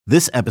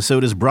This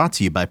episode is brought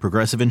to you by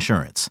Progressive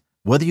Insurance.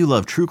 Whether you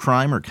love true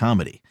crime or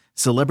comedy,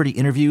 celebrity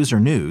interviews or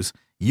news,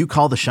 you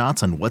call the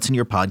shots on what's in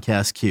your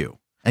podcast queue.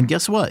 And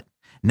guess what?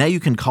 Now you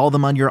can call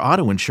them on your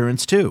auto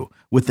insurance too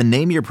with the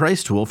Name Your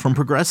Price tool from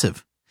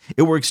Progressive.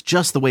 It works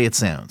just the way it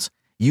sounds.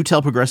 You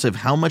tell Progressive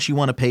how much you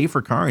want to pay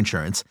for car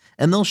insurance,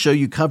 and they'll show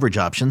you coverage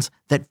options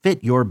that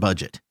fit your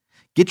budget.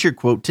 Get your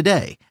quote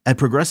today at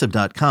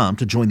Progressive.com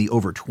to join the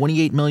over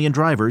 28 million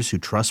drivers who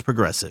trust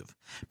Progressive.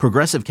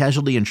 Progressive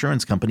Casualty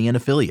Insurance Company and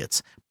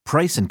Affiliates.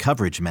 Price and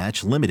coverage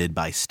match limited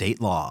by state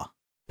law.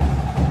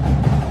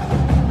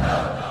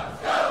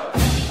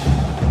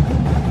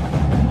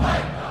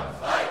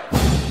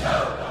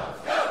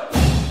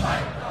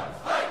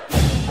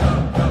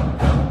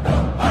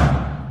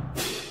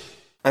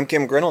 I'm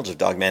Kim Grinolds of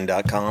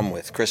Dogman.com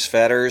with Chris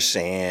Fetters,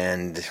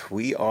 and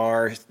we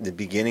are at the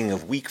beginning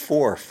of week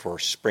 4 for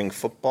spring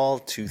football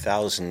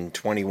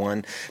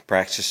 2021.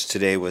 Practice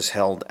today was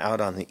held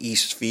out on the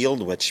East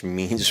Field, which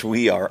means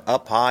we are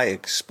up high,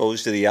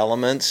 exposed to the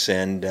elements,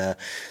 and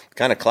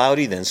kind of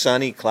cloudy, then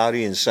sunny,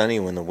 cloudy and sunny.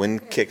 When the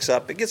wind kicks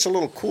up, it gets a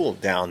little cool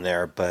down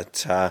there,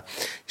 but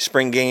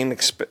spring game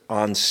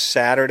on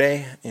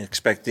Saturday,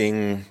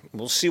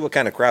 we'll see what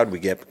kind of crowd we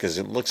get, because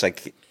it looks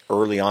like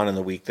early on in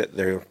the week that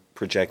they're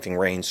projecting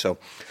rain, so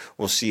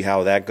we'll see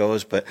how that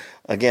goes. But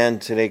again,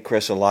 today,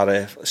 Chris, a lot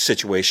of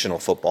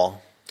situational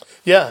football.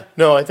 Yeah,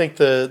 no, I think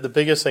the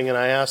biggest thing, and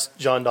I asked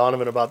John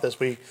Donovan about this,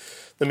 the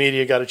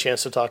media got a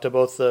chance to talk to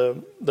both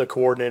the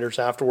coordinators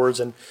afterwards,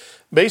 and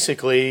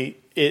basically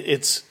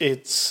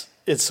it's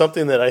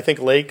something that I think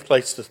Lake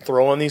likes to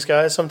throw on these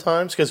guys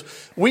sometimes, because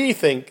we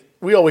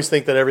always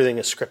think that everything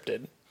is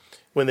scripted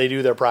when they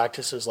do their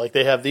practices. Like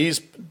they have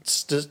these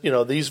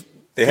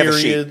They have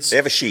periods. They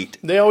have a sheet.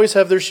 They always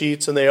have their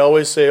sheets, and they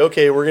always say,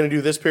 okay, we're going to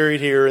do this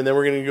period here, and then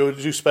we're going to go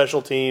do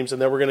special teams,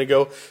 and then we're going to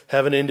go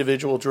have an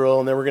individual drill,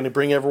 and then we're going to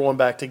bring everyone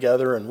back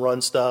together and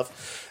run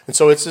stuff. And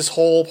so it's this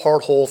whole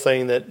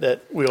thing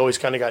that we always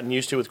kind of gotten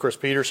used to with Chris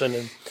Peterson.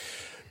 And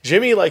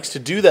Jimmy likes to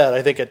do that,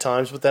 I think, at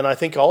times, but then I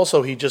think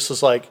also he just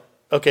is like,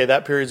 okay,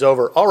 that period's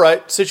over. All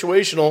right,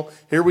 situational,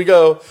 here we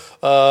go.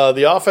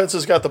 The offense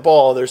has got the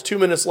ball. There's 2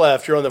 minutes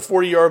left. You're on the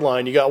 40-yard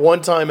line. You got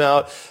one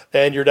timeout,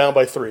 and you're down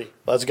by 3.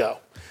 Let's go.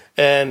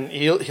 And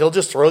he'll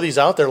just throw these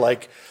out there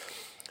like,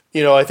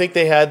 I think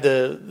they had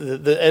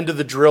the end of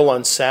the drill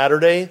on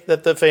Saturday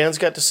that the fans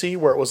got to see,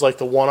 where it was like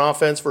the 1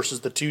 offense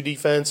versus the 2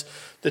 defense,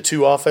 the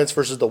 2 offense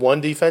versus the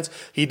 1 defense.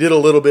 He did a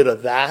little bit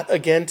of that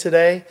again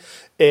today,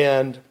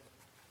 and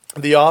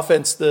the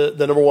offense, the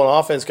number 1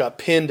 offense, got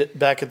pinned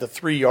back at the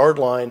 3-yard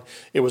line.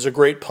 It was a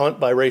great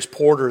punt by Race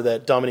Porter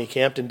that Dominique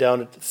Hampton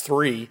down at the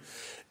 3,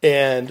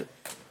 and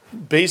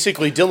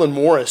basically Dylan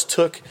Morris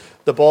took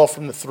the ball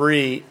from the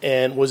 3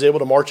 and was able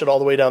to march it all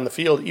the way down the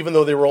field. Even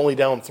though they were only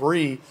down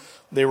 3,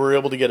 they were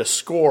able to get a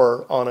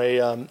score on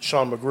a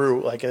Sean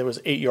McGrew, like it was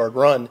an 8-yard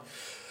run.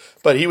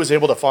 But he was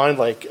able to find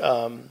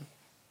Jalen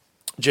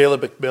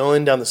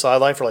McMillan down the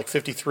sideline for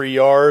 53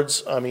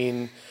 yards. I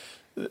mean,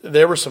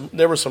 there was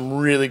some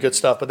really good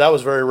stuff, but that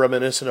was very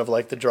reminiscent of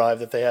the drive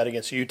that they had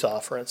against Utah,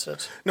 for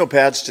instance. No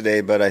pads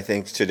today, but I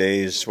think today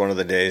is one of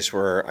the days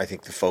where I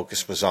think the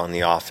focus was on the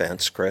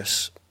offense,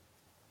 Chris.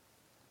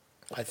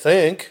 I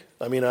think.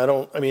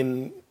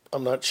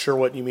 I'm not sure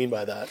what you mean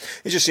by that.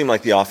 It just seemed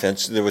like the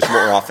offense, there was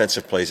more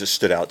offensive plays that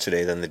stood out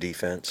today than the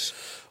defense.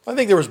 I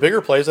think there was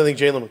bigger plays. I think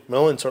Jalen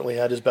McMillan certainly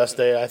had his best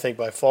day, I think,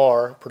 by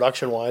far,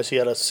 production-wise. He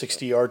had a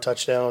 60-yard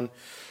touchdown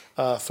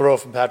throw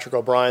from Patrick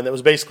O'Brien that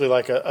was basically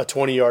like a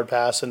 20-yard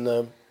pass, and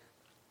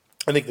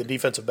I think the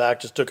defensive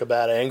back just took a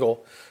bad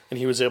angle, and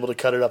he was able to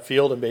cut it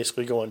upfield and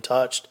basically go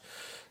untouched.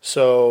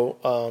 So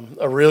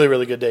a really,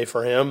 really good day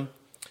for him.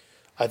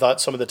 I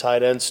thought some of the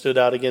tight ends stood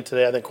out again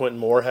today. I think Quentin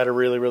Moore had a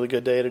really, really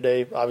good day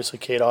today. Obviously,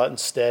 Cade Otton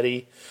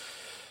steady.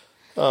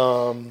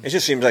 It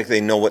just seems like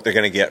they know what they're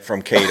going to get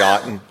from Cade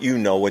Otton. You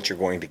know what you're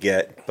going to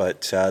get,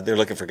 but they're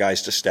looking for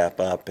guys to step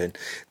up. And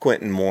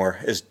Quentin Moore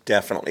is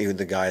definitely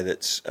the guy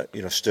that's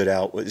stood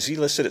out. Is he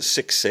listed at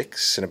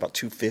 6'6" and about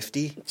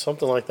 250?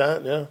 Something like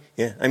that, yeah.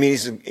 Yeah, I mean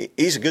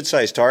he's a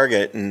good-sized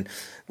target, and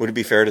would it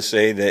be fair to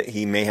say that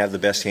he may have the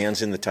best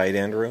hands in the tight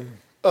end room?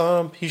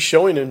 He's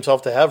showing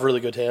himself to have really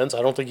good hands.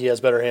 I don't think he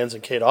has better hands than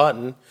Cade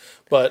Otton,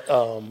 but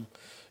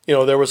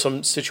there were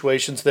some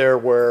situations there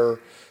where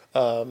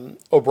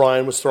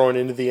O'Brien was throwing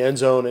into the end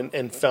zone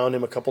and found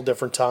him a couple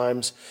different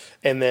times,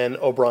 and then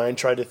O'Brien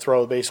tried to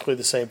throw basically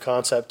the same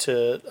concept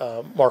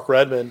to Mark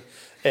Redmond,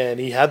 and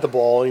he had the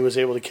ball and he was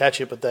able to catch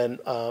it, but then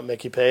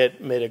Mickey Payet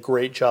made a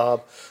great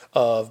job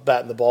of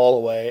batting the ball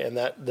away, and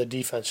that the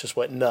defense just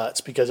went nuts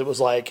because it was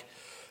like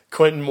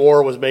Quentin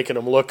Moore was making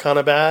them look kind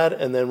of bad,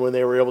 and then when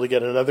they were able to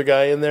get another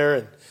guy in there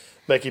and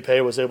Mickey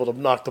Pay was able to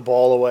knock the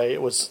ball away,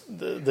 it was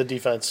the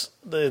defense.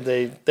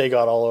 They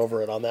got all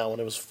over it on that one.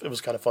 It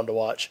was kind of fun to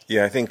watch.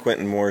 Yeah, I think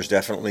Quentin Moore is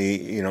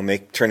definitely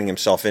turning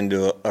himself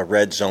into a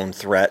red zone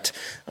threat.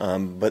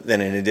 But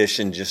then in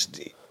addition, just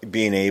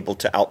being able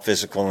to out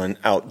physical and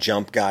out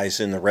jump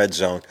guys in the red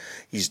zone,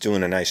 he's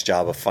doing a nice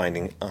job of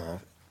finding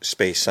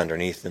space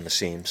underneath in the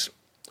seams.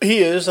 He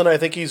is, and I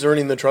think he's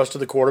earning the trust of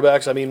the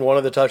quarterbacks. I mean, one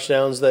of the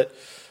touchdowns that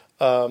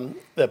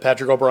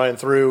Patrick O'Brien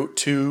threw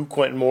to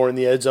Quentin Moore in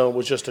the end zone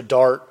was just a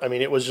dart. I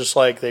mean, it was just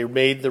like they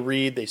made the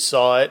read, they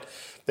saw it,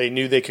 they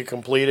knew they could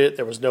complete it.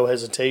 There was no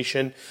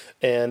hesitation,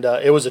 and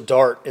it was a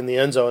dart in the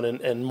end zone,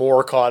 and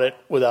Moore caught it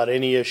without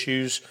any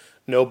issues,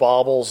 no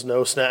bobbles,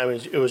 no snag. I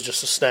mean, it was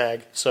just a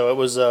snag. So it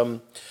was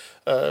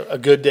a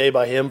good day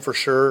by him for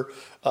sure.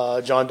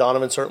 John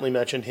Donovan certainly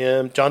mentioned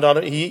him. John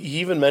Donovan, he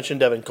even mentioned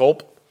Devin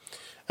Culp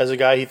as a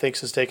guy he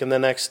thinks has taken the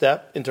next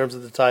step in terms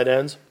of the tight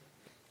ends,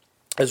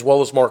 as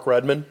well as Mark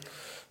Redmond.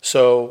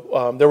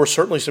 So there were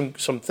certainly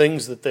some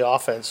things that the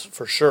offense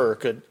for sure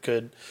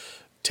could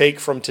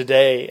take from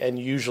today, and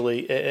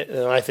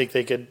I think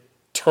they could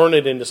turn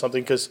it into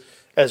something, because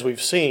as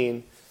we've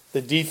seen,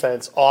 the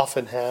defense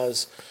often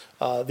has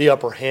the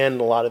upper hand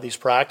in a lot of these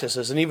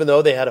practices. And even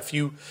though they had a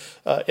few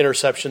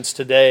interceptions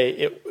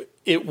today,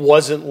 it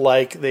wasn't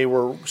like they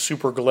were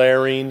super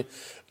glaring.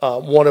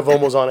 One of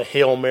them was on a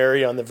Hail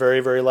Mary on the very,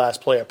 very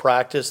last play of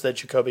practice that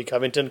Jacoby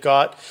Covington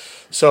caught.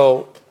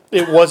 So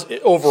it was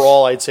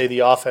overall, I'd say the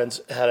offense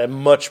had a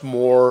much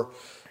more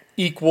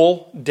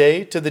equal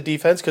day to the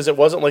defense, because it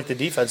wasn't like the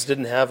defense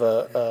didn't have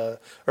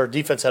or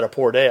defense had a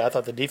poor day. I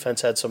thought the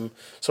defense had some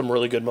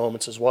really good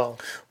moments as well.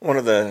 One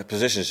of the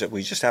positions that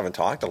we just haven't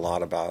talked a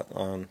lot about,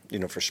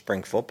 for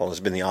spring football has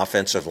been the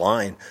offensive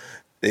line.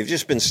 They've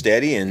just been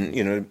steady,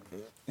 and,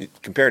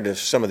 compared to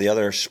some of the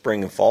other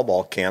spring and fall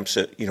ball camps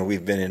that,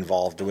 we've been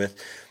involved with,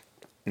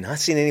 not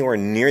seen anywhere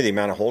near the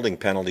amount of holding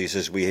penalties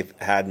as we've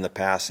had in the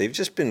past. They've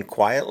just been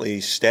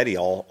quietly steady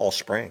all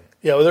spring.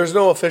 Yeah, well, there's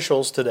no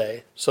officials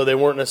today, so they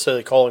weren't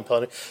necessarily calling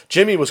penalties.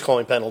 Jimmy was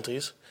calling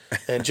penalties,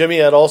 and Jimmy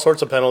had all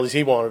sorts of penalties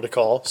he wanted to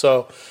call.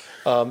 So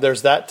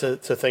there's that to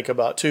think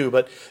about too.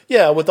 But,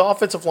 yeah, with the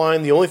offensive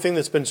line, the only thing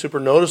that's been super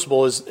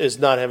noticeable is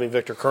not having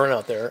Victor Kern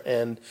out there.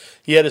 And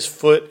he had his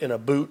foot in a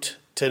boot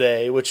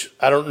today, which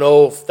I don't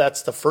know if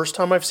that's the first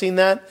time I've seen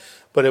that,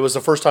 but it was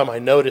the first time I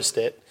noticed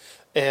it.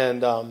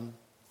 And but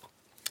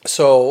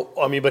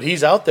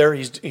he's out there.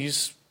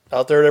 He's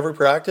out there at every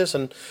practice,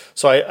 and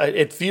so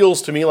it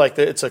feels to me like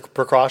it's a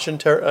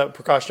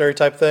precautionary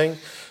type thing.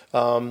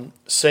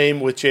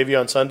 Same with JV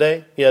on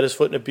Sunday. He had his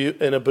foot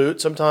in a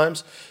boot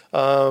sometimes.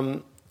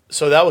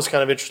 So that was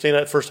kind of interesting.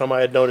 That first time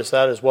I had noticed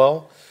that as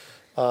well.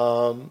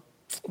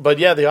 But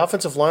yeah, the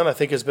offensive line I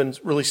think has been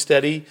really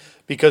steady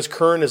because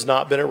Kern has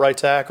not been at right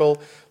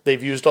tackle.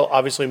 They've used,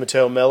 obviously,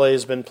 Mateo Mele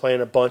has been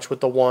playing a bunch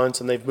with the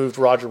ones, and they've moved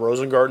Roger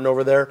Rosengarten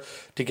over there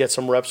to get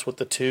some reps with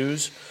the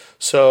twos.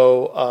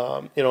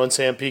 So, and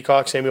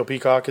Samuel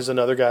Peacock is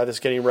another guy that's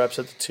getting reps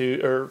at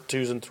the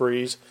twos and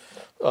threes.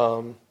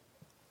 Some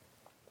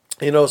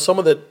of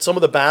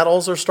the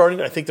battles are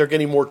starting. I think they're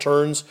getting more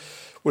turns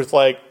with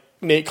like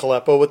Nate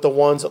Kalepo with the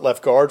ones at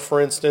left guard, for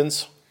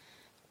instance.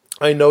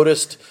 I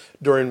noticed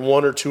during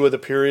one or two of the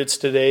periods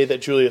today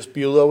that Julius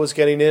Buelow was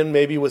getting in,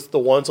 maybe with the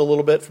ones a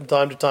little bit from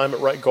time to time at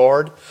right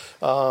guard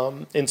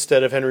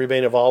instead of Henry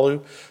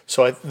Bainivalu.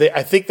 So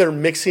I think they're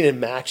mixing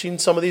and matching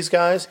some of these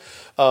guys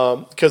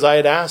because I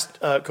had asked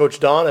Coach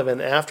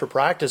Donovan after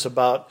practice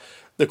about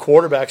the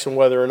quarterbacks and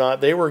whether or not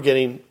they were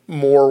getting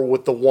more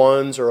with the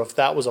ones or if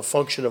that was a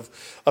function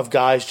of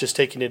guys just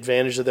taking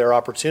advantage of their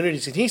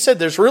opportunities. And he said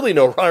there's really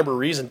no rhyme or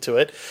reason to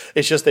it.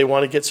 It's just they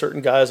want to get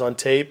certain guys on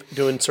tape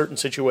doing certain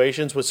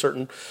situations with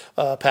certain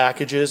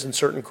packages and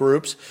certain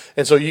groups.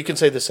 And so you can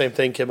say the same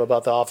thing, Kim,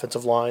 about the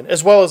offensive line,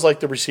 as well as like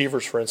the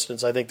receivers, for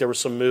instance. I think there was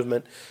some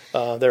movement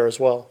there as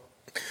well.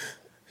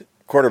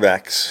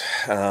 Quarterbacks.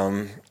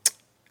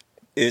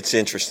 It's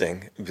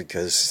interesting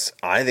because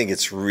I think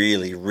it's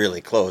really, really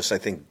close. I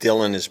think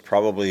Dillon is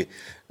probably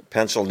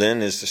penciled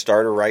in as the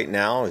starter right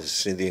now,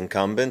 as the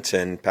incumbent,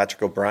 and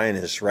Patrick O'Brien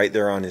is right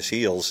there on his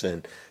heels.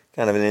 And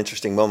kind of an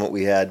interesting moment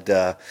we had,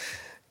 the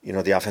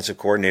offensive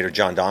coordinator,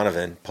 John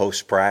Donovan,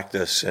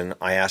 post-practice, and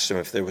I asked him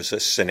if there was a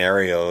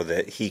scenario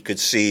that he could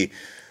see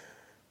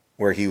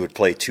where he would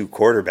play two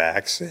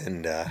quarterbacks,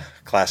 and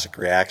classic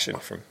reaction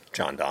from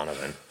John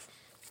Donovan.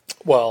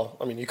 Well,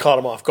 I mean, you caught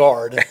him off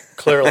guard,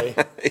 clearly.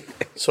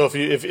 So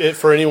if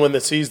for anyone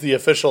that sees the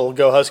official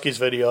Go Huskies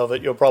video of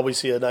it, you'll probably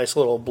see a nice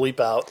little bleep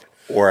out.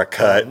 Or a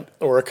cut.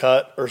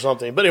 Or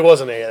something. But it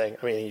wasn't anything.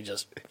 I mean, he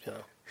just,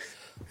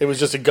 it was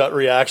just a gut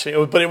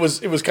reaction. But it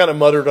was kind of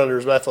muttered under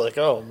his breath, like,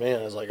 oh,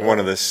 man. It's like one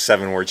of the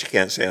 7 words you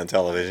can't say on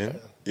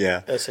television.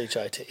 Yeah.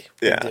 S-H-I-T.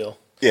 Big deal.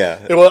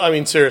 Yeah.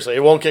 Seriously,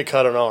 it won't get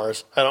cut on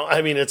ours.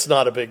 It's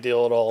not a big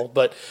deal at all.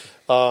 But,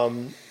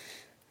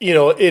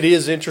 it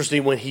is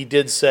interesting when he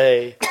did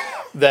say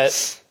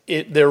that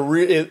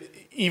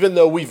even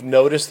though we've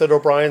noticed that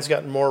O'Brien's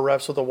gotten more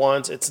reps with the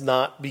ones, it's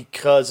not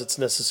because it's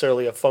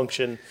necessarily a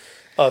function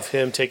of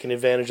him taking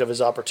advantage of his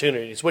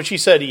opportunities, which he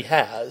said he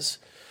has.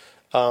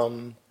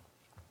 The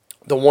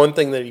one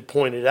thing that he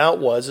pointed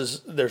out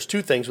is there's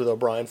two things with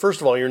O'Brien. First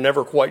of all, you're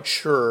never quite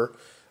sure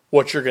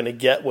what you're going to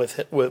get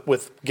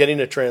with getting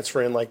a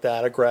transfer in like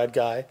that, a grad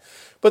guy.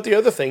 But the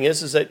other thing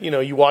is that,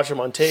 you watch him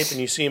on tape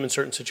and you see him in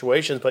certain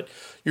situations, but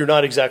you're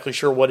not exactly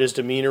sure what his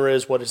demeanor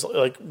is, what is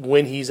like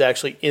when he's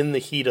actually in the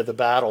heat of the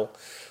battle.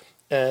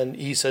 And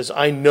he says,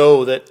 I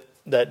know that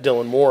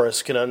Dylan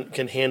Morris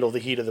can handle the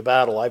heat of the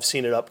battle. I've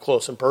seen it up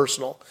close and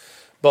personal.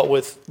 But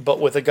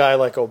with a guy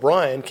like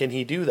O'Brien, can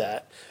he do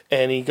that?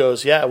 And he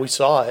goes, yeah, we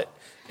saw it,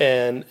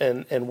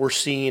 and we're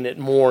seeing it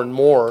more and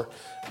more.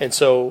 And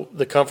so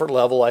the comfort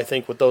level, I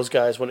think, with those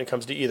guys when it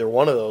comes to either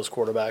one of those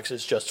quarterbacks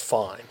is just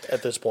fine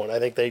at this point. I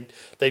think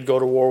they'd go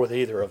to war with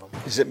either of them.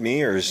 Is it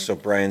me, or does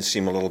O'Brien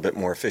seem a little bit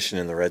more efficient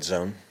in the red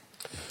zone?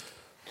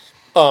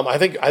 I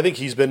think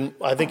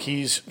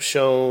he's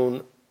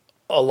shown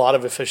a lot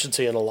of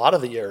efficiency in a lot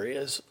of the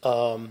areas.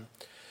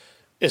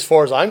 As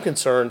far as I'm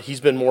concerned, he's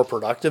been more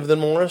productive than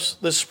Morris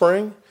this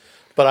spring,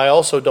 but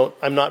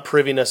I'm not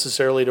privy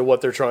necessarily to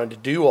what they're trying to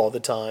do all the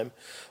time.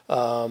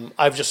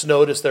 I've just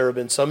noticed there have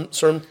been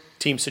certain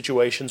team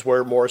situations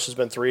where Morris has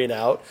been 3 and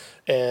out,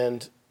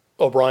 and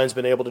O'Brien's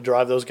been able to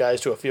drive those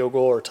guys to a field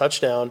goal or a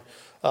touchdown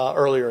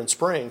earlier in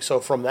spring. So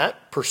from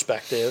that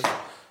perspective,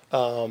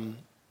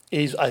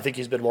 I think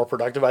he's been more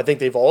productive. I think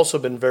they've also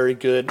been very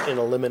good in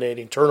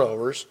eliminating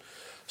turnovers.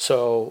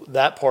 So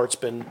that part's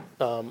been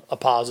a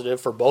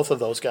positive for both of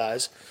those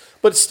guys.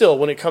 But still,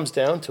 when it comes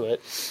down to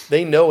it,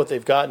 they know what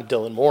they've got in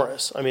Dylan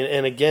Morris. I mean,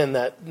 and again,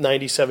 that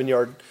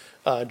 97-yard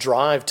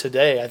drive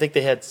today, I think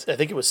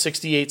it was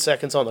 68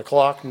 seconds on the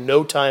clock,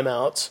 no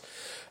timeouts.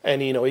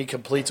 And, he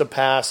completes a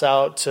pass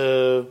out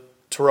to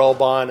Terrell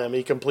Bynum.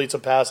 He completes a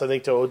pass, I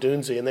think, to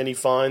Odunze. And then he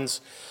finds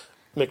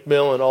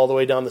McMillan all the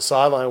way down the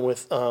sideline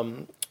with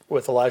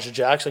Elijah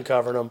Jackson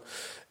covering him.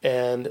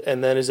 And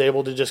then is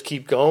able to just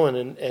keep going.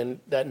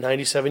 And that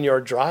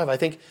 97-yard drive, I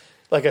think,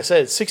 like I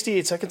said,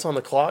 68 seconds on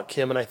the clock,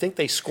 Kim, and I think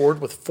they scored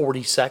with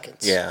 40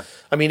 seconds. Yeah.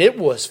 I mean, it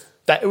was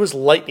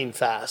lightning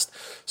fast.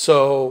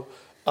 So,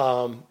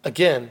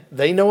 again,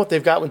 they know what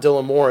they've got with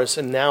Dylan Morris,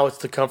 and now it's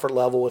the comfort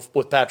level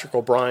with Patrick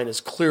O'Brien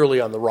is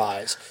clearly on the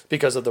rise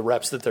because of the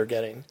reps that they're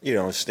getting.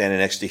 Standing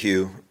next to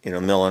Hugh,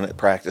 Millen at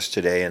practice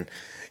today, and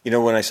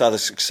when I saw the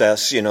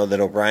success, that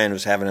O'Brien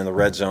was having in the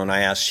red zone, I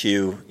asked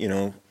Hugh,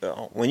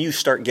 when you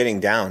start getting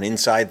down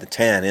inside the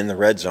 10 in the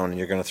red zone and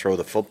you're going to throw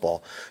the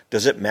football,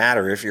 does it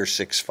matter if you're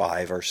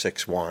 6'5" or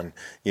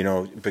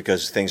 6'1",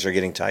 because things are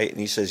getting tight? And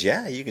he says,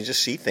 yeah, you can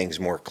just see things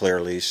more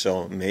clearly.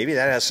 So maybe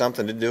that has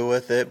something to do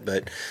with it.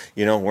 But,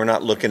 we're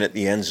not looking at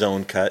the end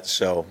zone cut.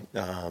 So,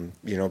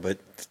 but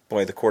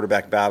boy, the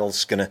quarterback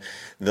battle's going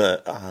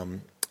to,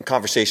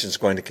 conversation is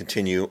going to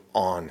continue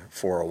on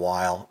for a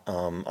while.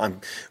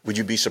 Would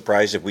you be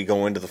surprised if we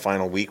go into the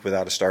final week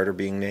without a starter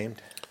being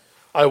named?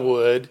 I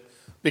would,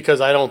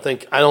 because I don't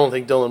think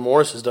Dylan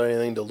Morris has done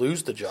anything to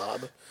lose the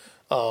job.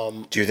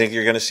 Do you think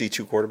you're going to see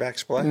 2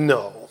 quarterbacks play?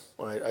 No,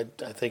 I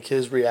think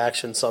his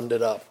reaction summed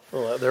it up.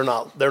 They're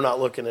not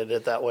looking at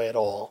it that way at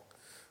all.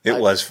 It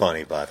was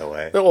funny, by the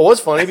way. It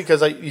was funny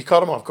because you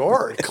caught him off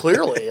guard.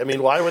 Clearly, I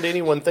mean, why would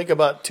anyone think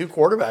about 2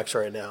 quarterbacks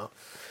right now?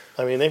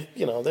 I mean, they've.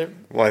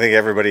 Well, I think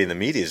everybody in the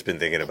media has been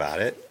thinking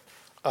about it.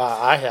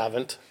 I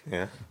haven't.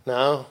 Yeah.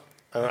 No,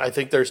 I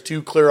think there's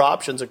 2 clear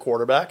options at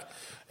quarterback,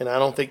 and I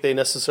don't think they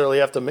necessarily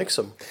have to mix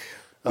them.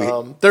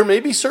 There may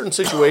be certain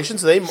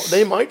situations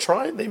they might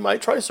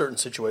try certain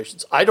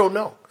situations. I don't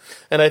know,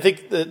 and I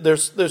think that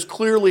there's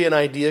clearly an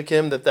idea,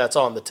 Kim, that's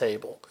on the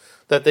table.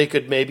 That they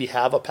could maybe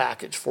have a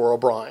package for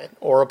O'Brien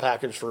or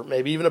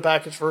maybe even a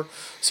package for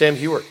Sam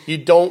Heward. You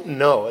don't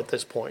know at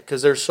this point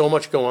because there's so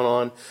much going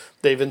on.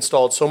 They've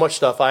installed so much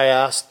stuff. I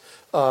asked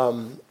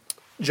John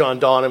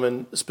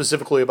Donovan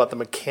specifically about the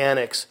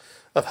mechanics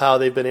of how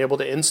they've been able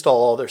to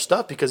install all their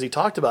stuff because he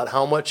talked about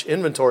how much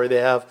inventory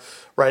they have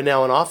right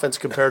now in offense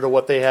compared to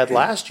what they had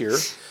last year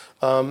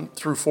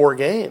through 4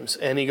 games.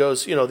 And he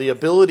goes, the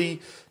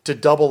ability to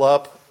double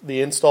up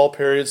the install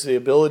periods, the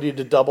ability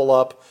to double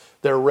up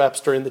their reps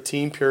during the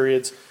team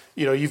periods.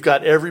 You've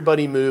got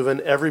everybody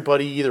moving,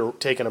 everybody either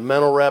taking a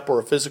mental rep or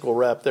a physical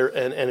rep there,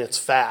 and it's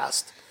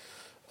fast.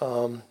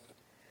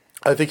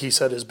 I think he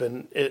said has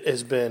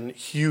been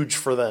huge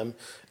for them,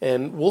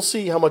 and we'll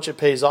see how much it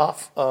pays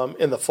off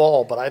in the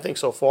fall. But I think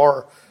so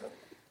far,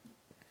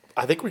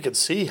 I think we could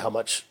see how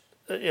much,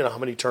 how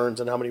many turns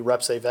and how many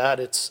reps they've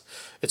had. It's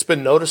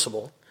been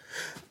noticeable.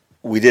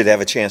 We did have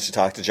a chance to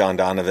talk to John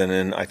Donovan,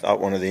 and I thought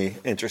one of the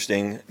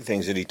interesting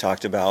things that he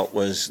talked about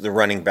was the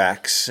running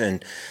backs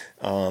and,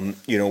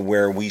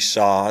 where we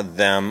saw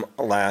them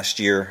last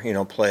year,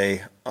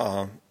 play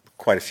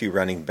quite a few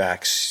running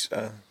backs.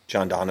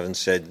 John Donovan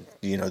said,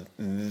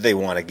 they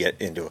want to get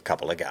into a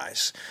couple of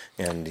guys,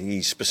 and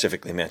he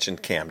specifically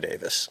mentioned Cam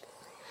Davis.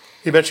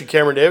 He mentioned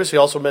Cameron Davis. He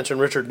also mentioned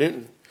Richard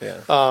Newton.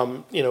 Yeah.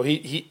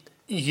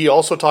 He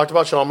also talked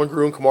about Sean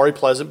McGrew and Kamari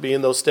Pleasant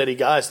being those steady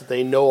guys that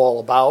they know all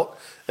about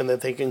and that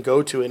they can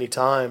go to any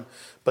time.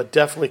 But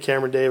definitely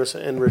Cameron Davis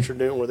and Richard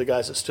Newton were the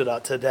guys that stood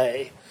out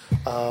today.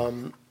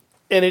 And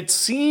it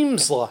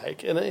seems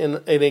like, and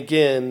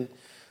again,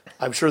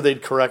 I'm sure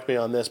they'd correct me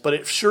on this, but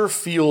it sure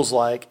feels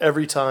like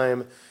every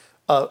time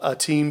a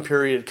team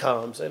period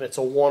comes and it's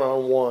a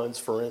one-on-ones,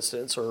 for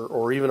instance,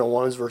 or even a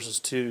ones versus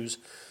twos,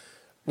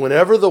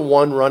 whenever the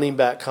one running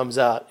back comes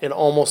out, it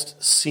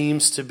almost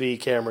seems to be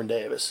Cameron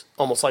Davis,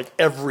 almost like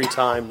every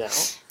time now.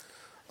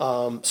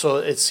 So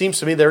it seems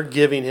to me they're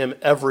giving him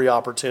every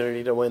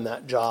opportunity to win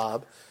that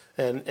job.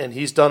 And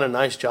he's done a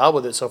nice job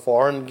with it so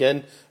far. And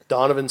again,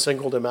 Donovan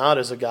singled him out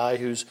as a guy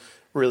who's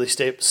really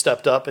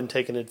stepped up and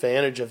taken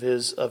advantage of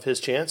his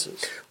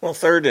chances. Well,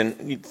 third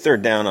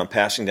down on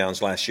passing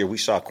downs last year, we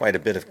saw quite a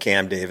bit of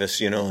Cam Davis,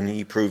 and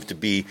he proved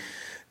to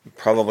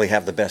probably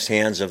have the best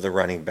hands of the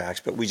running backs,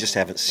 but we just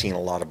haven't seen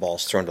a lot of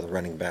balls thrown to the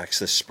running backs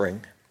this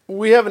spring.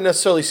 We haven't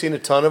necessarily seen a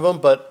ton of them,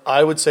 but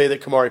I would say that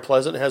Kamari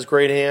Pleasant has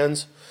great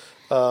hands.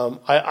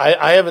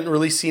 I haven't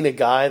really seen a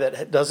guy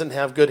that doesn't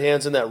have good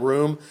hands in that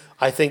room.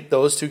 I think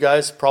those two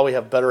guys probably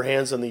have better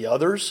hands than the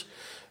others.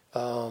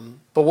 But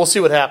we'll see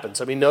what happens.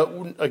 I mean,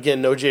 no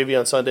JV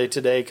on Sunday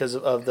today because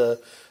of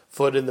the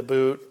foot in the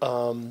boot.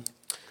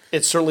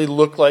 It certainly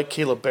looked like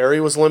Caleb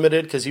Berry was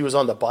limited because he was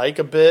on the bike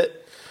a bit.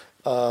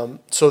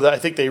 So that I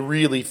think they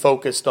really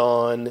focused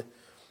on,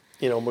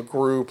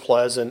 McGrew,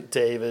 Pleasant,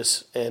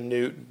 Davis, and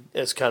Newton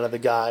as kind of the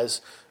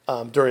guys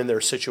during their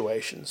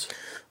situations.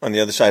 On the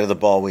other side of the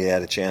ball, we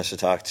had a chance to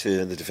talk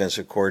to the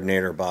defensive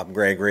coordinator, Bob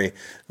Gregory,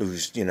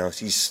 who's,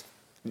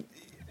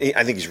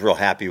 I think he's real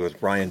happy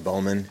with Ryan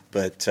Bowman,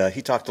 but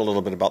he talked a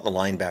little bit about the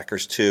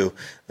linebackers too,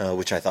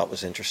 which I thought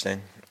was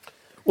interesting.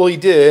 Well, he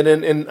did,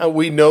 and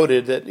we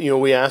noted that,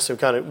 we asked him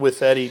kind of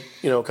with Eddie,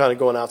 kind of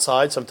going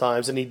outside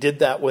sometimes, and he did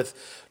that with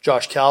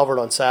Josh Calvert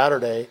on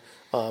Saturday,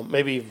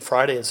 maybe even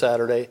Friday and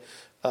Saturday.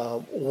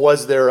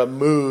 Was there a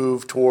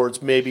move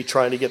towards maybe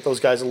trying to get those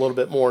guys a little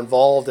bit more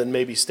involved and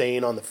maybe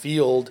staying on the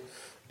field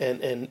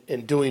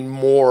and doing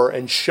more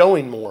and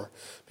showing more?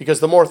 Because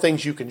the more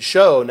things you can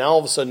show, now all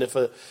of a sudden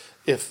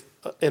if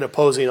an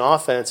opposing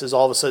offense is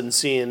all of a sudden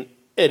seeing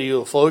Eddie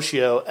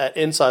Ulofoshio at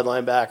inside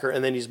linebacker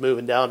and then he's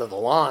moving down to the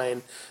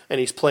line and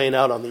he's playing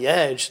out on the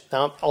edge,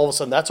 now all of a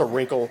sudden that's a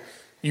wrinkle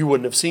you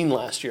wouldn't have seen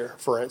last year,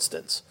 for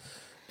instance.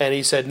 And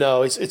he said,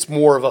 no, it's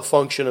more of a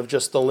function of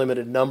just the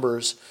limited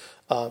numbers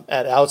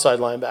at outside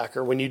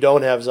linebacker. When you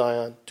don't have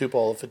Zion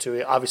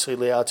Tupuola-Fatui, obviously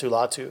Leatu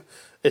Latu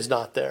is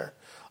not there.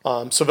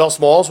 Savell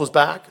Smalls was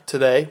back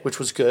today, which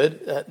was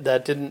good.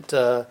 That didn't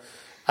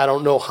I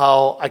don't know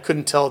how – I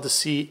couldn't tell to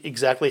see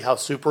exactly how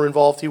super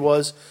involved he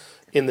was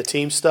in the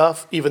team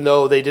stuff, even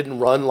though they didn't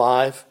run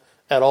live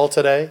at all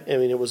today. I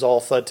mean, it was all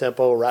thud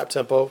tempo, rap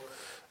tempo.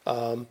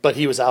 But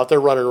he was out there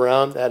running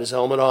around, had his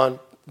helmet on,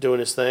 doing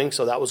his thing,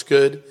 so that was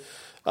good.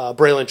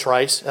 Braylon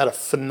Trice had a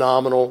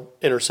phenomenal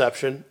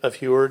interception of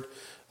Heward,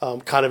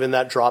 kind of in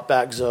that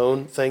drop-back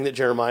zone thing that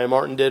Jeremiah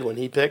Martin did when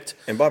he picked.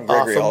 And Bob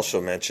Gregory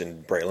also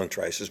mentioned Braylon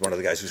Trice as one of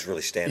the guys who's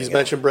really standing out. He's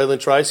mentioned Braylon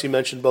Trice. He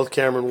mentioned both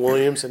Cameron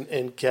Williams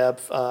and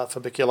Cab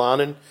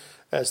Fabiculanen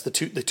as the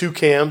two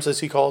Cams, as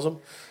he calls them,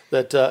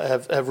 that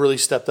have really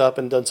stepped up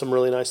and done some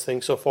really nice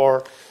things so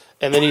far.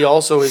 And then he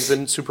also has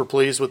been super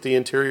pleased with the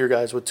interior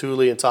guys, with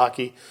Thule and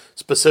Taki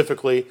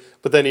specifically.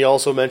 But then he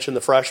also mentioned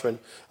the freshmen.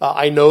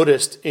 I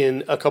noticed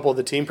in a couple of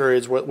the team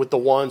periods with the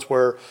ones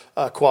where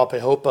Kwape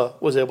Hopa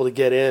was able to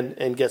get in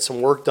and get some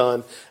work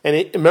done.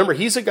 And remember,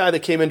 he's a guy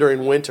that came in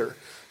during winter.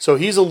 So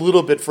he's a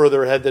little bit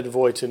further ahead than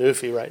Voi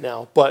Tanufi right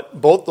now.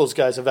 But both those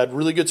guys have had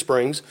really good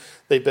springs.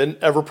 They've been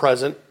ever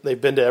present. They've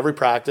been to every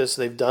practice.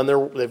 They've gotten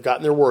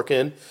their work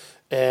in.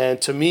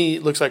 And to me,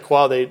 it looks like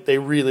they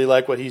really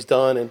like what he's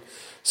done. And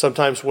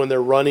sometimes when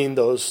they're running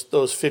those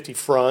 50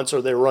 fronts,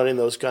 or they're running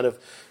those kind of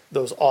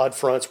those odd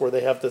fronts where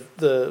they have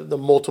the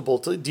multiple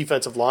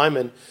defensive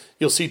linemen,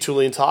 you'll see Thule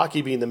and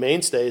Taki being the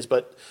mainstays,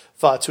 but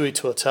Fatui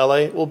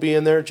Tuatele will be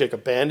in there.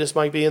 Jacob Bandis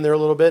might be in there a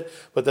little bit,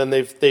 but then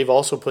they've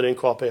also put in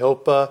Kwape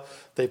Hopa.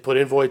 They put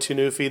in Voi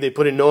Tanufi. They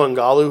put in Noah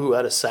Ngalu, who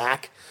had a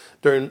sack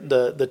during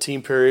the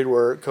team period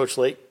where Coach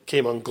Lake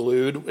came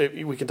unglued.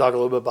 We can talk a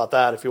little bit about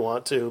that if you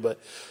want to, but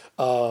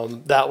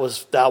that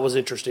was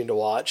interesting to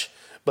watch.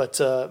 But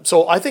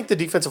so I think the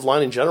defensive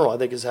line in general, I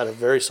think, has had a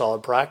very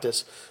solid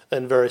practice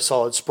and very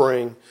solid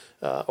spring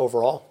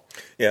overall.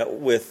 Yeah,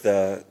 with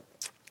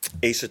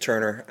Asa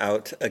Turner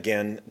out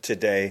again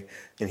today,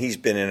 and he's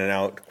been in and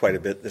out quite a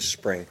bit this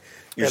spring.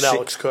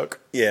 Alex Cook.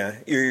 Yeah,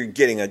 you're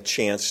getting a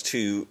chance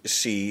to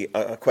see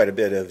quite a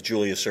bit of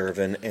Julius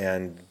Ervin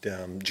and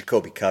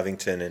Jacoby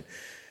Covington. And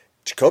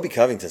Jacoby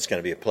Covington's going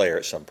to be a player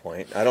at some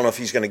point. I don't know if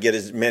he's going to get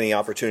as many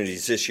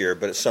opportunities this year,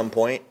 but at some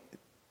point,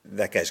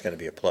 that guy's going to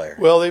be a player.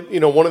 Well,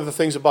 one of the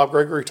things that Bob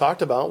Gregory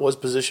talked about was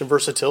position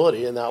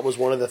versatility, and that was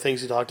one of the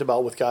things he talked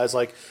about with guys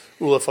like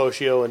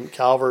Ulofoshio and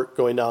Calvert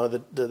going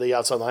down to the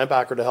outside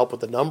linebacker to help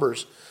with the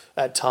numbers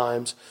at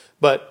times.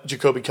 But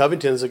Jacoby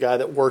Covington is a guy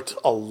that worked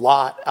a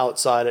lot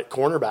outside at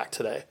cornerback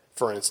today,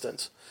 for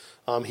instance.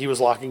 He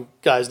was locking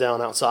guys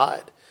down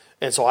outside.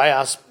 And so I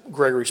asked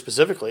Gregory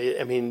specifically,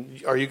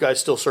 are you guys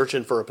still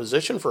searching for a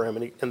position for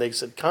him? And they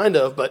said, kind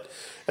of, but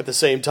at the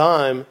same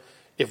time,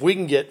 if we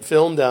can get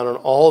film down on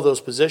all of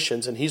those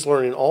positions and he's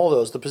learning all of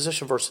those, the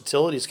position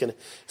versatility is going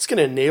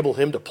to enable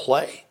him to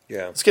play.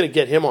 Yeah. It's going to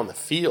get him on the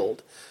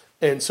field.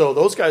 And so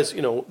those guys,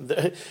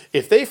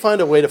 if they find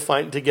a way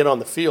to get on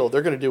the field,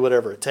 they're going to do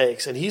whatever it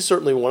takes. And he's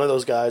certainly one of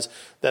those guys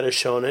that has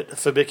shown it.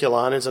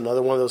 Fabiculanen is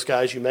another one of those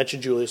guys. You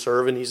mentioned Julius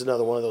Ervin. He's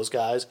another one of those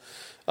guys.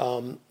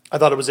 I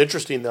thought it was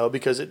interesting, though,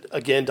 because,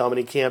 again,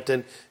 Dominique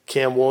Hampton,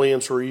 Cam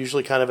Williams were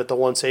usually kind of at the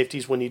one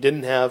safeties when you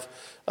didn't have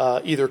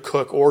either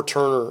Cook or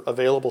Turner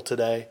available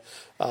today.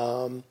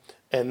 But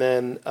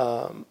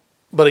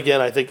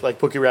again, I think like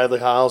Pookie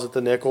Radley-Hiles at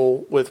the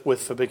nickel with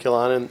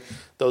Fabiculon,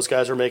 those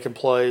guys are making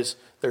plays.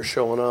 They're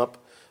showing up.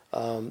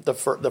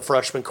 The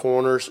freshman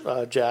corners,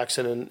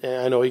 Jackson, and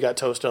I know he got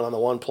toasted on the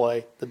one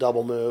play, the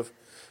double move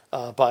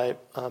by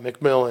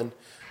McMillan.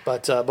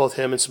 But both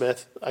him and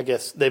Smith, I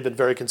guess, they've been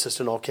very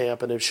consistent all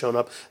camp, and they've shown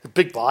up. They're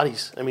big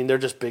bodies. I mean, they're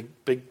just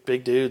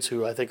big dudes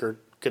who I think are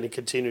going to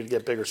continue to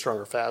get bigger,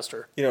 stronger,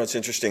 faster. You know, it's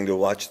interesting to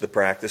watch the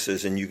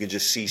practices, and you can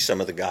just see some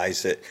of the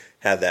guys that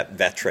have that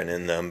veteran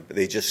in them.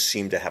 They just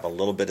seem to have a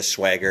little bit of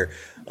swagger.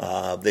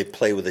 They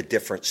play with a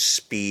different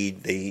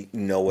speed. They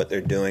know what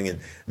they're doing. And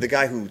the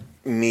guy who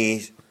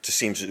just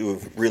seems to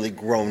have really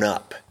grown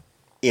up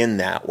in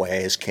that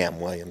way is Cam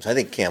Williams. I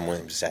think Cam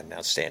Williams has had an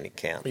outstanding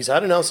camp. He's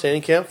had an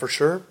outstanding camp for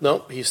sure.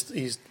 No,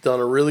 he's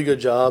done a really good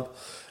job.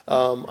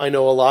 I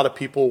know a lot of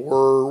people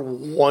were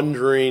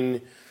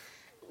wondering,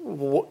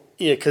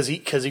 because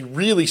he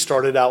really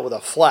started out with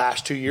a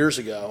flash 2 years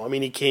ago. I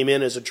mean, he came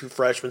in as a true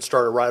freshman,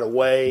 started right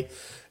away,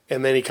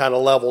 and then he kind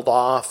of leveled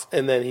off,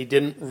 and then he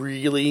didn't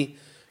really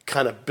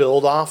kind of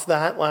build off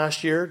that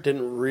last year,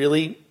 didn't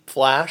really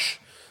flash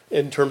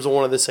in terms of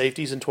one of the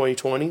safeties in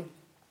 2020.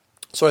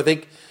 So I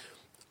think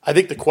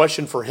the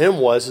question for him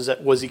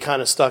was he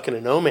kind of stuck in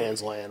a no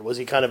man's land? Was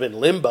he kind of in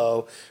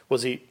limbo?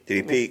 Did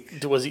he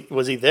peak? Was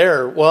he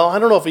there? Well, I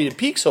don't know if he had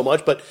peaked so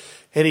much, but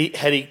had he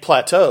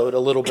plateaued a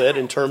little bit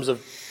in terms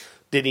of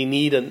did he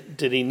need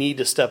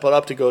to step it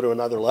up to go to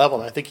another level?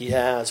 And I think he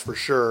has for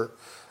sure.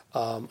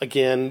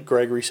 Again,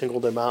 Gregory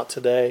singled him out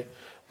today,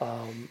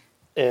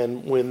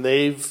 and when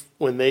they've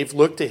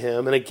looked to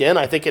him, and again,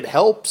 I think it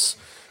helps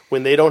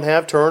when they don't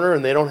have Turner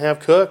and they don't have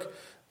Cook.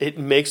 It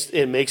makes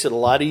it a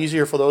lot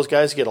easier for those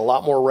guys to get a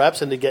lot more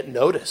reps and to get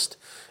noticed.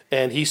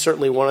 And he's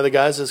certainly one of the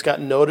guys that's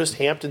gotten noticed.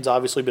 Hampton's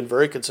obviously been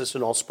very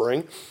consistent all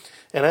spring.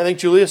 And I think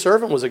Julius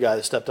Ervin was a guy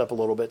that stepped up a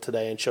little bit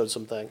today and showed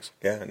some things.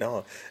 Yeah,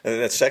 no.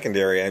 And that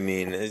secondary, I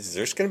mean,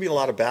 there's going to be a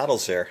lot of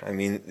battles there. I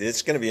mean,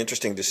 it's going to be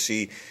interesting to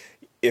see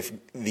if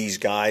these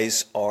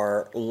guys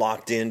are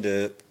locked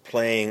into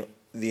playing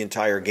the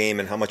entire game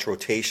and how much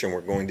rotation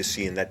we're going to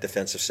see in that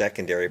defensive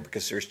secondary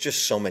because there's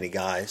just so many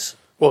guys.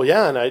 Well,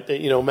 yeah, and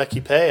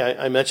Mekhi Pay,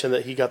 I mentioned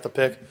that he got the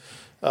pick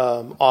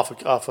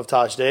off of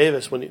Taj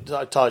Davis when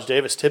Taj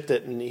Davis tipped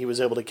it and he was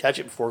able to catch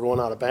it before going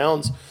out of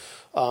bounds.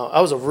 That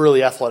was a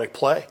really athletic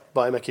play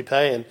by Mekhi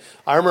Pay, and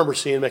I remember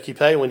seeing Mekhi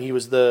Pay when he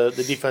was the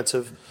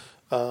defensive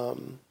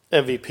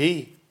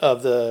MVP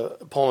of the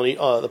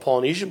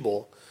Polynesian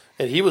Bowl,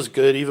 and he was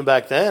good even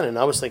back then. And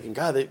I was thinking,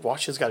 God,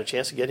 Washington's got a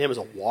chance to get him as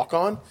a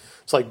walk-on.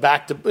 It's like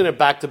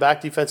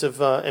back-to-back defensive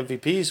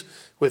MVPs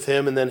with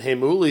him, and then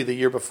Heimuli the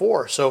year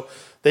before. So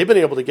they've been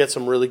able to get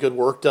some really good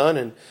work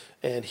done,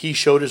 and he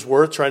showed his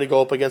worth trying to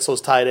go up against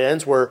those tight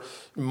ends where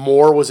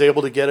Moore was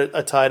able to get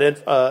a tight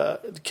end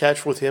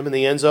catch with him in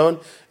the end zone,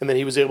 and then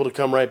he was able to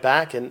come right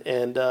back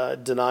and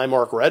deny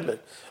Mark Redmond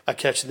a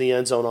catch in the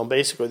end zone on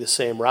basically the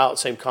same route,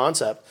 same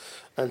concept.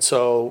 And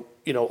so,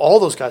 all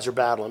those guys are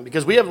battling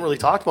because we haven't really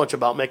talked much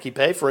about Mekhi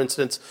Pay, for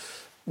instance.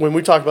 When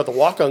we talk about the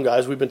walk-on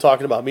guys, we've been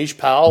talking about Mish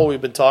Powell,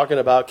 we've been talking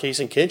about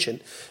Kason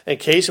Kinchin, and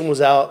Kason was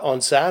out on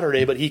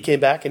Saturday, but he came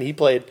back and he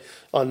played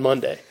on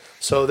Monday.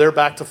 So they're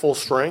back to full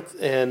strength,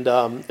 and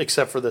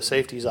except for the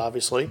safeties,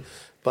 obviously.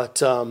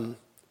 But,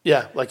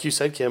 yeah, like you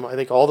said, Kim, I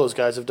think all those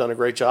guys have done a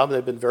great job, and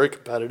they've been very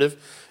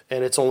competitive,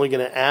 and it's only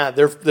going to add –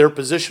 their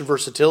position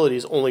versatility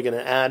is only going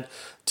to add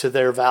to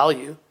their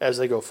value as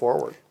they go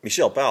forward.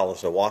 Michelle Powell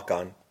is a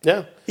walk-on.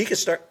 Yeah, he could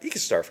start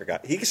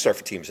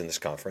for teams in this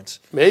conference.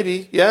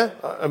 Maybe, yeah.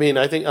 I mean,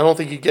 I don't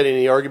think you get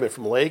any argument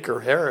from Lake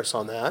or Harris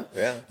on that.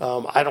 Yeah.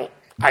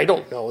 I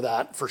don't know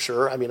that for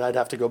sure. I mean, I'd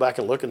have to go back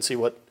and look and see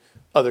what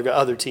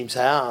other teams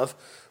have,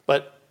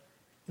 but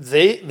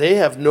they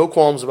have no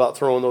qualms about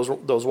throwing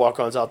those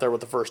walk-ons out there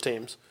with the first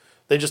teams.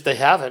 They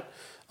haven't.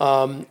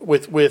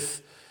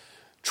 With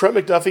Trent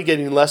McDuffie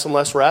getting less and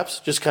less reps,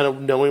 just kind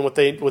of knowing what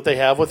they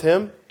have with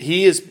him,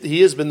 he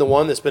has been the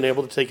one that's been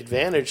able to take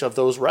advantage of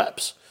those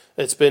reps.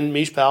 It's been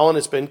Mish Powell and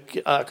it's been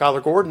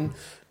Kyler Gordon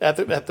at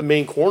the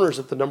main corners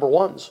at the number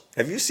ones.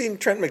 Have you seen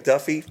Trent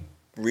McDuffie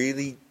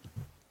really?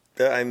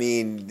 I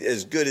mean,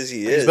 as good as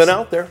he is, he's been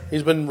out there.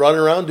 He's been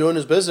running around doing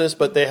his business,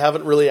 but they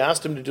haven't really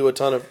asked him to do a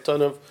ton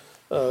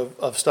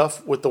of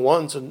stuff with the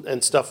ones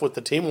and stuff with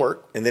the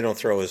teamwork. And they don't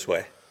throw his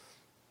way.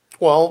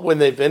 Well, when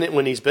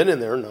he's been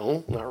in there,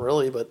 no, not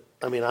really. But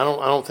I mean, I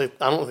don't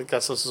think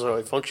that's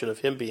necessarily a function of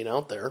him being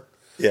out there.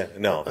 Yeah,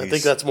 no. I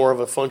think that's more of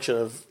a function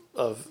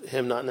of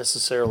him not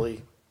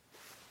necessarily.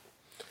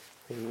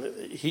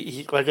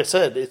 He like I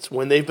said, it's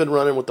when they've been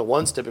running with the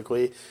ones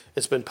typically,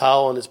 it's been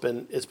Powell and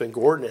it's been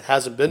Gordon. It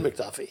hasn't been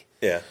McDuffie.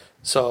 Yeah.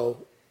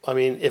 So I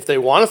mean, if they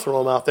want to throw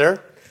him out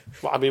there,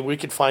 Well, I mean, we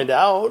could find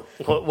out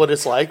what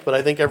it's like, but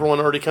I think everyone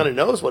already kind of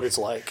knows what it's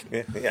like.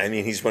 Yeah, I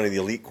mean, he's one of the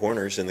elite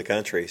corners in the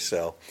country,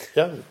 so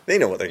Yeah, they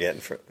know what they're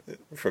getting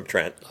from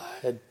Trent.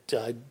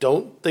 I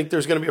don't think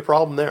there's going to be a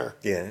problem there.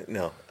 Yeah,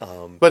 no.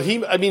 But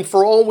I mean,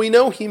 for all we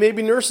know, he may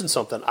be nursing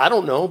something. I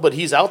don't know, but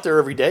he's out there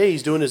every day.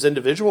 He's doing his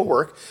individual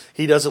work.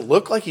 He doesn't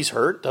look like he's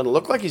hurt. Doesn't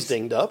look like he's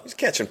dinged up. He's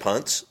catching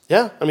punts.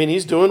 Yeah, I mean,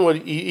 he's doing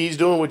what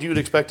you would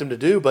expect him to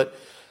do. But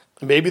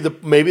maybe the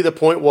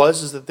point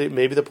was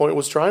maybe the point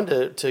was trying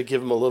to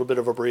give him a little bit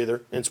of a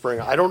breather in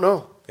spring. I don't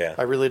know. Yeah,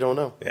 I really don't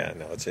know. Yeah,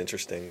 no, it's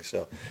interesting.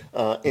 So,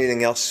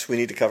 anything else we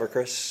need to cover,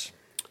 Chris?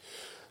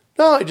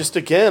 No,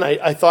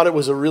 I thought it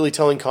was a really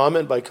telling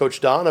comment by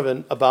Coach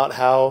Donovan about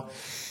how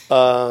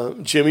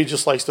Jimmy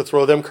just likes to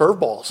throw them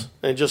curveballs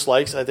and just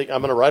likes. I think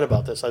I'm going to write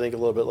about this. I think a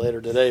little bit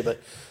later today, but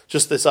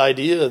just this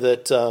idea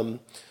that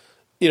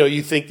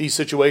you think these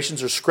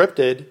situations are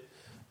scripted,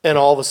 and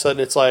all of a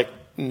sudden it's like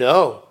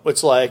no,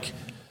 it's like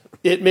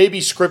it may be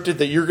scripted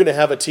that you're going to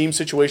have a team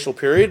situational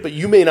period, but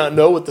you may not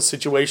know what the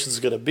situation is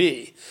going to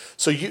be.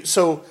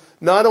 So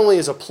not only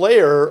as a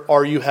player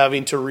are you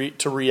having to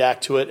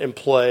react to it and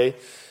play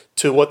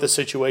to what the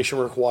situation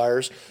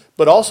requires,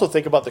 but also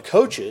think about the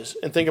coaches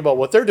and think about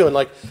what they're doing.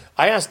 Like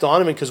I asked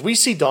Donovan, because we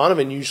see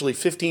Donovan usually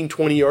 15,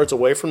 20 yards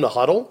away from the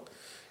huddle.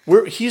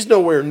 He's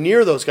nowhere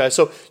near those guys.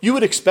 So you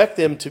would expect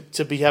them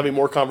to be having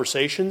more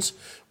conversations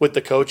with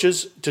the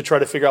coaches to try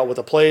to figure out what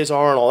the plays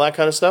are and all that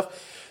kind of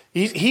stuff.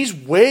 He's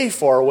way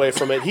far away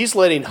from it. He's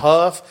letting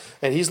Huff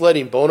and he's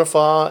letting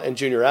Bonifaz and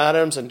Junior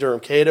Adams and Durham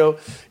Cato,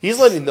 he's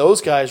letting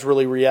those guys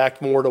really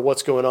react more to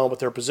what's going on with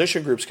their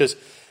position groups because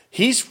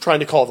he's trying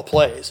to call the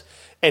plays.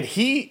 And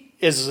he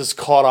is as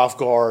caught off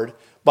guard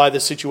by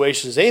the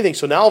situation as anything.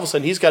 So now all of a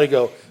sudden he's got to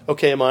go,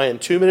 okay, am I in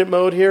 2-minute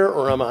mode here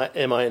or am I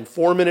in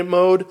 4-minute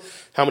mode?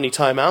 How many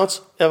timeouts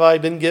have I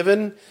been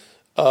given?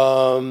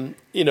 What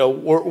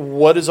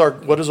is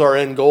our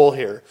end goal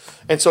here?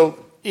 And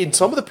so in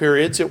some of the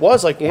periods, it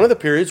was like one of the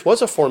periods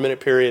was a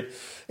 4-minute period.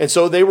 And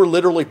so they were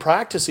literally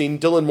practicing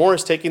Dylan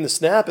Morris taking the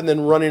snap and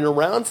then running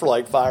around for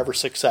like 5 or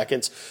 6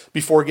 seconds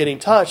before getting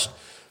touched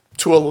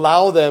to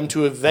allow them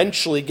to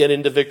eventually get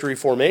into victory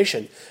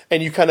formation.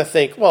 And you kind of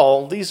think,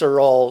 well, these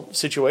are all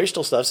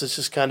situational stuff, so it's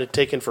just kind of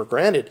taken for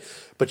granted.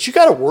 But you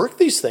got to work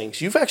these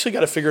things. You've actually got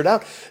to figure it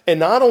out. And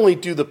not only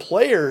do the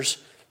players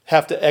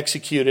have to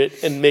execute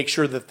it and make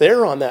sure that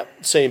they're on that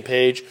same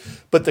page,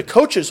 but the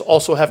coaches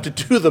also have to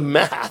do the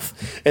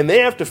math. And they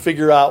have to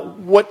figure out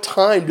what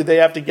time do they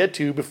have to get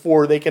to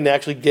before they can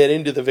actually get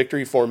into the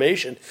victory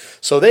formation.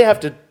 So they have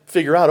to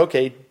figure out,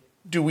 okay,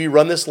 do we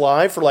run this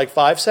live for like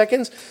 5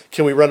 seconds?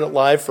 Can we run it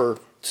live for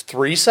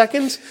 3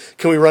 seconds?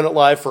 Can we run it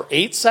live for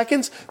 8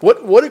 seconds?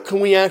 What can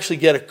we actually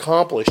get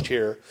accomplished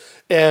here?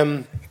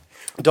 And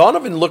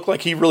Donovan looked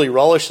like he really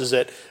relishes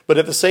it, but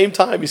at the same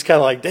time, he's kind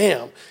of like,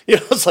 damn.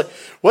 It's like,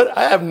 what?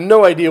 I have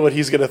no idea what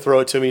he's going to throw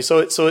it to me. So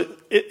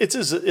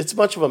it's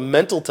much of a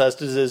mental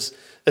test as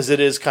it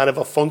is kind of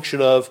a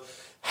function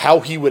of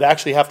how he would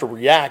actually have to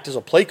react as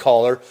a play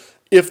caller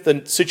if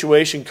the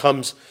situation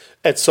comes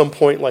at some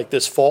point like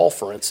this fall,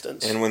 for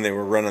instance. And when they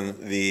were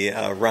running the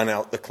run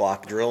out the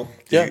clock drill,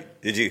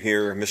 did you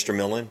hear Mr.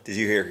 Millen? Did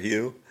you hear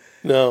Hugh?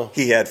 No.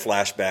 He had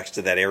flashbacks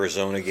to that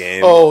Arizona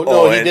game. Oh,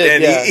 no, he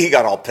did. And he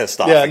got all pissed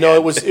off. Yeah, again. no,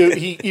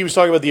 he was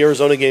talking about the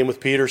Arizona game with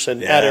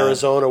Peterson at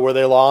Arizona where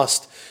they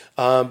lost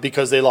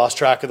because they lost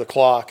track of the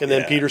clock. And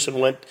then Peterson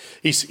went,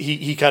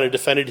 he kind of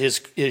defended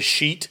his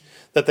sheet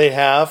that they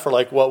have for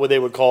like what they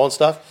would call and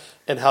stuff.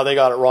 And how they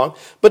got it wrong,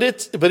 but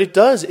it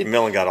does.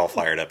 Millen got all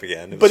fired up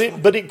again.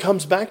 But it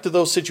comes back to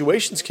those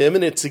situations, Kim,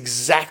 and it's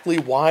exactly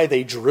why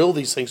they drill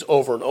these things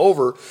over and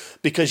over,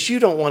 because you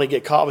don't want to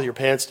get caught with your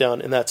pants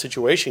down in that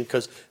situation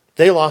because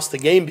they lost the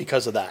game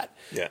because of that.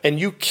 Yeah. And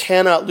you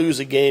cannot lose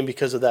a game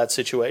because of that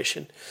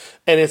situation.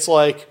 And it's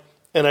like,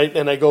 and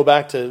I go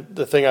back to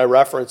the thing I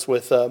referenced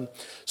with.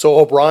 So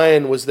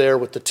O'Brien was there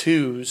with the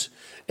twos.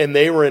 And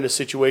they were in a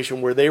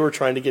situation where they were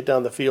trying to get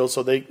down the field,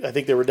 so I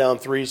think they were down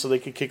 3, so they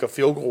could kick a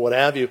field goal, what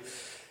have you.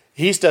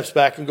 He steps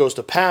back and goes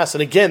to pass,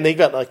 and again, they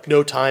got like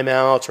no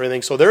timeouts or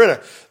anything, so they're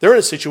in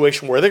a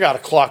situation where they got to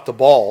clock the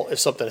ball if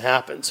something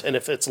happens and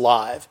if it's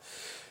live.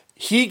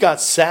 He got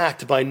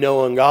sacked by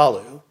Noah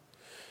Ngalu,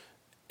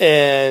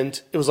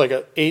 and it was like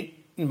a 8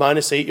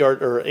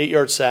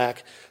 yard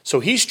sack.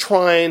 So he's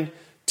trying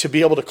to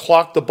be able to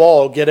clock the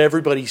ball, get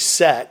everybody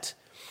set.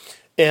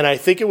 And I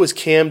think it was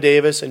Cam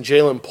Davis and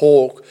Jalen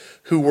Polk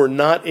who were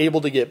not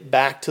able to get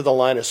back to the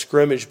line of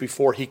scrimmage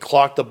before he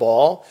clocked the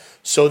ball.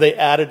 So they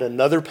added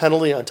another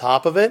penalty on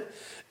top of it.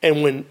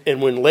 And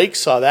when Lake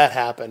saw that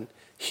happen,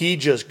 he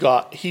just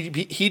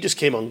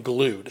came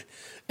unglued.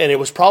 And it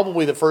was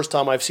probably the first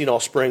time I've seen all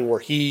spring where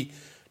he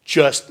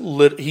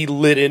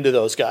lit into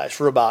those guys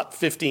for about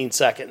 15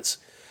 seconds.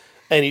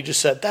 And he just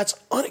said, that's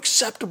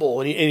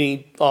unacceptable. And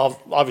he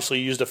obviously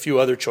used a few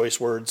other choice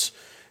words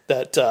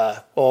that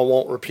I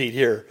won't repeat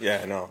here. Yeah,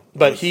 I know.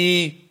 But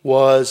he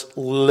was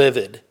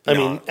livid. I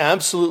mean,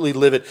 absolutely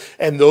livid.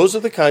 And those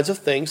are the kinds of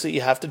things that you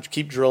have to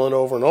keep drilling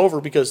over and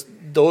over because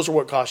those are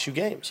what cost you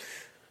games.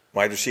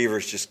 Wide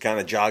receivers just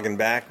kind of jogging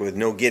back with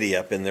no giddy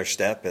up in their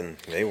step, and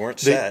they weren't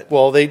set.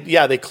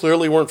 They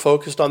clearly weren't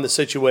focused on the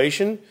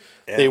situation.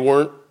 Yeah.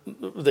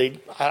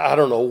 I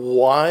don't know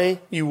why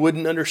you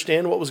wouldn't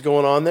understand what was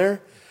going on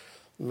there.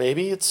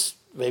 Maybe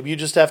you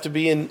just have to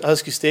be in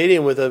Husky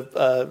Stadium with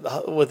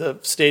a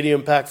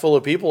stadium packed full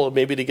of people,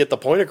 maybe to get the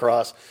point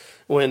across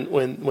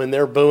when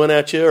they're booing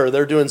at you or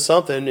they're doing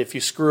something if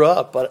you screw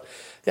up. But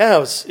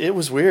yeah, it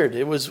was weird.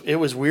 It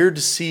was weird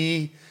to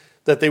see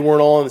that they weren't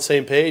all on the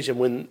same page, and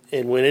when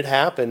it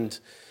happened,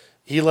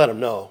 he let them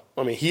know.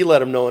 I mean, he let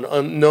them know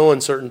in no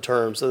uncertain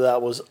terms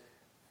that was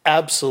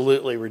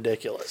absolutely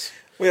ridiculous.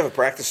 We have a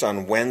practice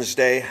on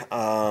Wednesday,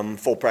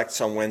 full practice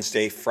on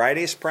Wednesday.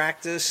 Friday's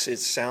practice, it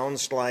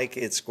sounds like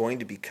it's going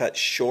to be cut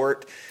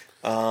short.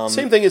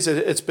 Same thing as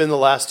it's been the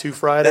last 2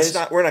 Fridays.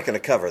 We're not going to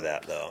cover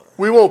that, though.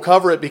 We won't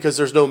cover it because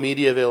there's no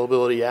media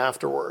availability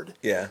afterward.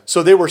 Yeah.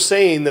 So they were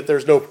saying that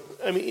there's no.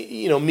 I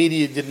mean,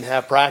 media didn't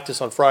have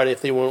practice on Friday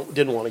if they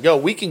didn't want to go.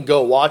 We can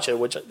go watch it,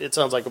 which it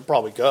sounds like we'll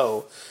probably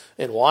go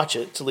and watch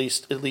it to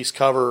at least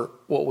cover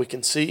what we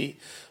can see.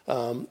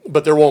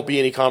 But there won't be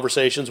any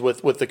conversations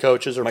with the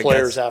coaches or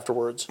players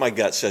afterwards. My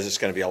gut says it's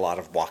going to be a lot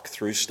of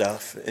walk-through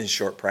stuff in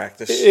short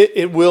practice.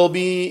 It will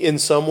be in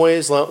some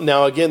ways.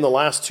 Now, again, the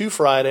last 2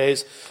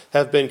 Fridays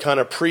have been kind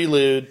of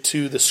prelude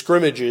to the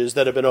scrimmages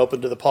that have been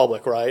open to the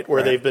public, right,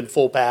 where they've been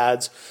full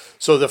pads.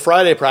 So the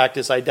Friday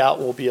practice, I doubt,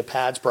 will be a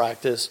pads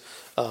practice.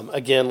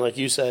 Again, like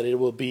you said, it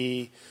will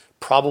be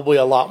probably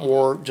a lot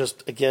more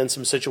just, again,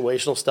 some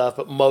situational stuff,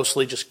 but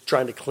mostly just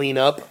trying to clean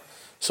up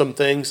some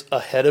things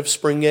ahead of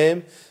spring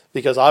game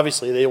because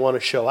obviously they want to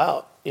show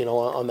out,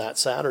 on that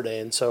Saturday.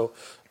 And so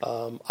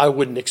I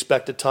wouldn't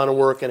expect a ton of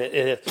work. And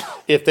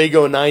if they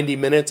go 90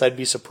 minutes, I'd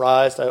be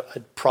surprised. I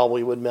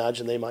probably would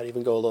imagine they might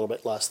even go a little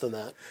bit less than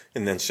that.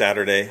 And then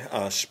Saturday,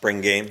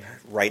 spring game.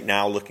 Right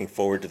now, looking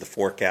forward to the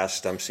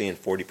forecast. I'm seeing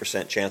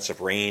 40% chance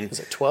of rain. Is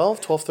it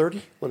 12,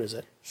 12:30? When is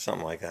it?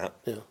 Something like that.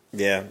 Yeah.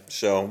 Yeah,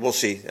 so we'll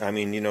see. I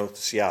mean,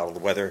 Seattle, the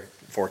weather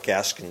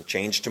forecast can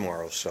change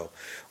tomorrow, so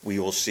we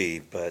will see.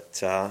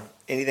 But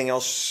anything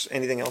else,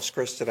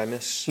 Chris, did I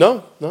miss?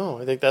 No,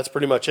 I think that's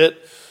pretty much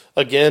it.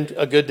 Again,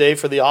 a good day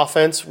for the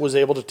offense, was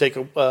able to take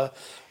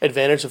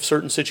advantage of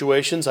certain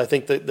situations. I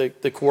think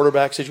the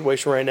quarterback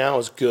situation right now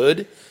is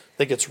good. I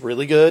think it's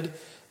really good.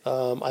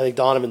 I think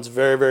Donovan's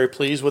very, very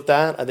pleased with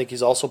that. I think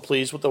he's also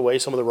pleased with the way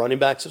some of the running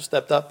backs have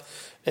stepped up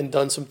and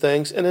done some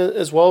things, and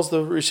as well as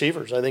the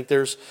receivers. I think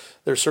there's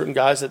certain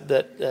guys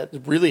that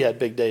really had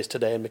big days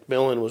today, and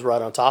McMillan was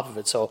right on top of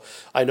it. So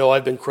I know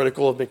I've been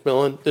critical of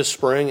McMillan this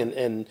spring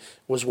and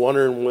was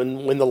wondering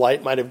when the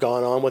light might have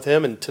gone on with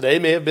him, and today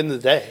may have been the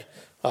day.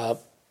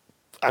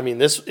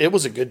 It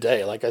was a good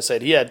day. Like I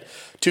said, he had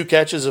 2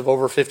 catches of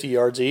over 50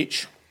 yards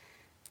each,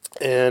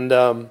 and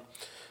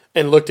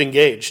looked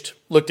engaged.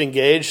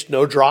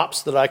 No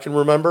drops that I can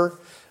remember,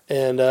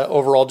 and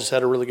overall just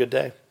had a really good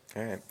day.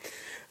 All right.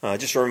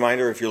 Just a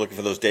reminder, if you're looking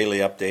for those daily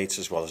updates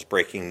as well as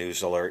breaking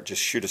news alert,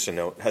 just shoot us a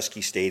note,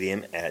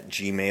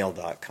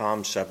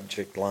 huskystadium@gmail.com,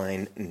 subject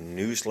line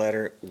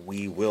newsletter.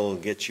 We will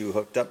get you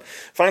hooked up.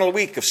 Final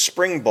week of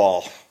spring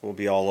ball. We'll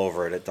be all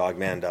over it at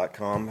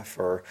dogman.com.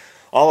 For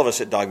all of us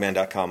at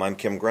dogman.com, I'm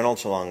Kim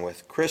Reynolds along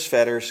with Chris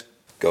Fetters.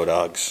 Go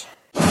Dogs.